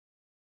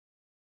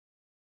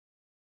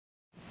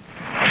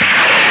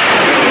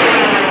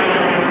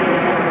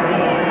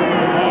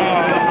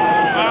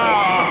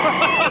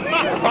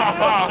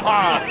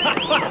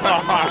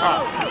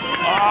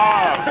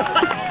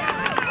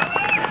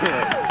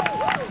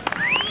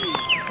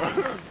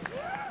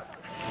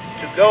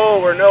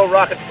go where no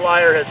rocket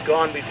flyer has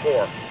gone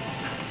before.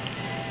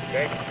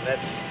 Okay, and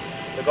that's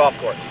the golf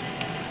course.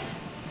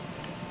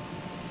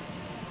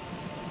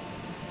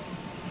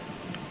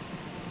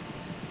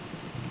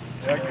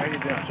 Jack, how you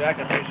doing? Jack,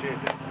 I appreciate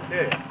this.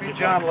 Yeah, meet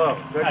John Lowe.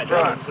 Good Hi,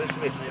 John. Nice to meet you.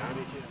 Nice to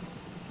meet you.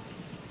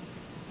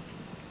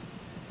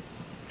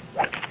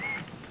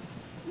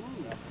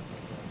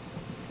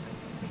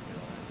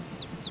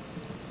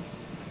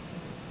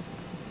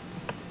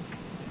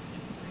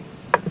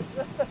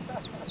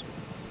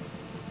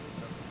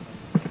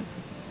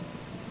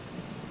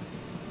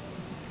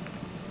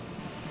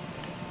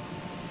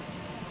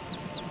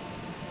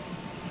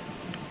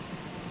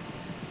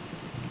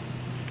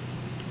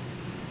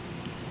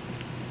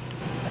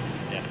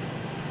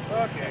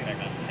 Okay.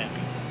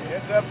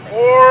 Heads up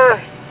 4.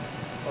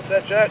 What's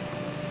that, Jack?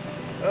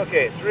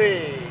 Okay,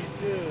 3,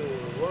 2,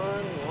 1,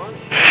 1.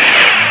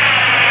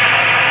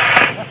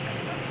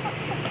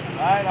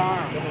 Right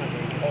arm. Come on,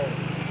 baby. Hold it.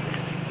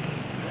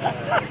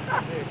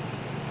 6,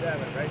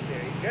 7, right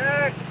there.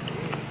 Jack!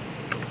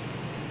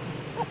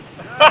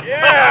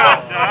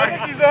 Yeah! I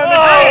think he's on the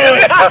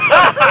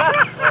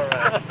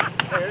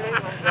green.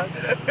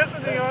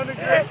 Isn't he on the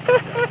green?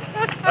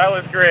 That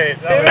was great.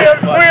 We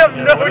have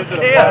no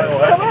chance.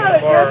 Come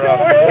on, we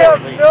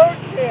have no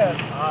chance.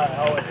 All right,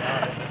 I'll wait.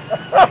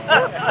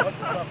 What's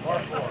this up, par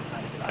 4?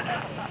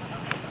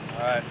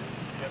 All right.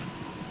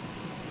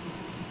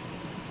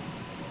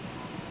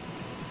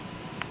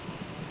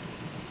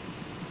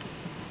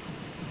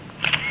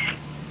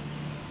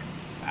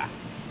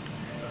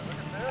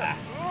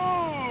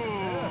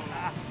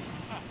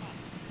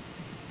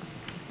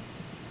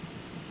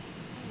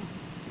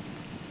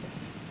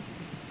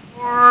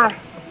 Four,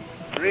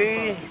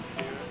 3,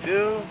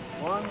 2,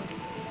 1. Oh,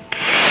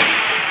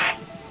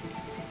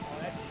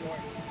 that's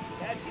short.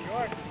 That's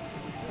short.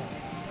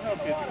 No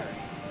water.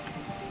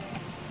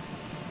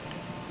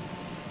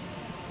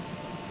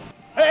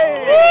 Hey!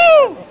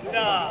 Woo!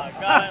 No,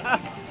 got him.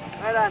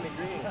 Right on the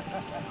green.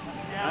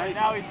 Yeah,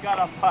 now he's got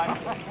a putt.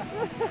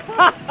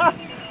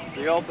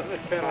 The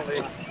ultimate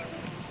penalty.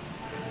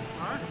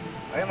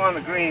 I am on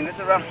the green. This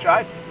is a rough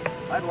shot.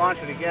 I'd launch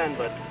it again,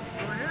 but... Go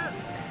ahead.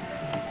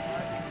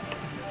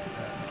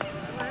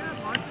 Go ahead,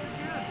 launch it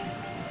again.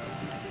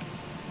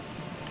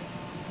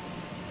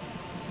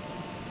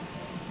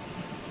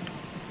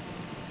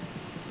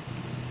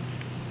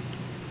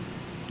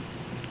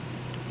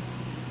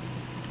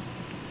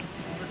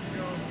 Let's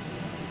go.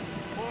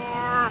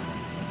 4,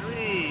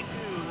 3, 2,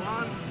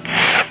 1.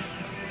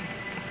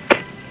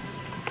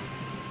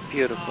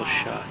 Beautiful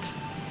shot.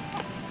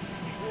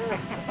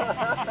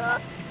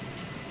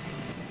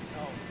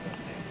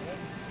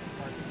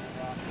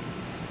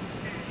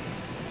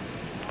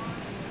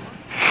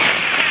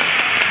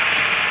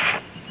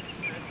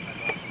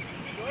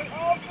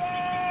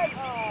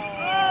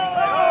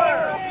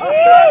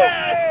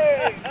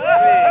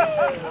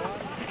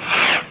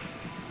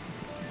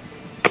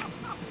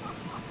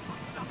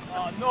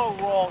 Oh, no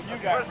roll. You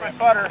got Where's my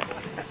putter?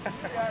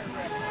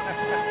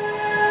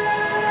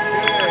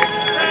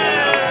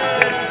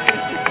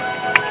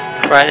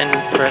 Quite an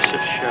impressive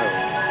show.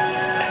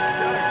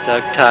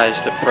 Doug Ties,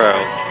 the pro,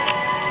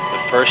 the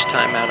first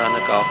time out on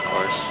the golf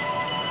course.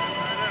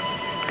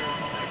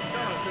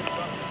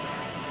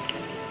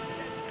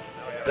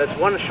 That's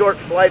one short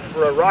flight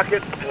for a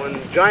rocket,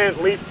 one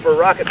giant leap for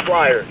rocket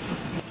flyers.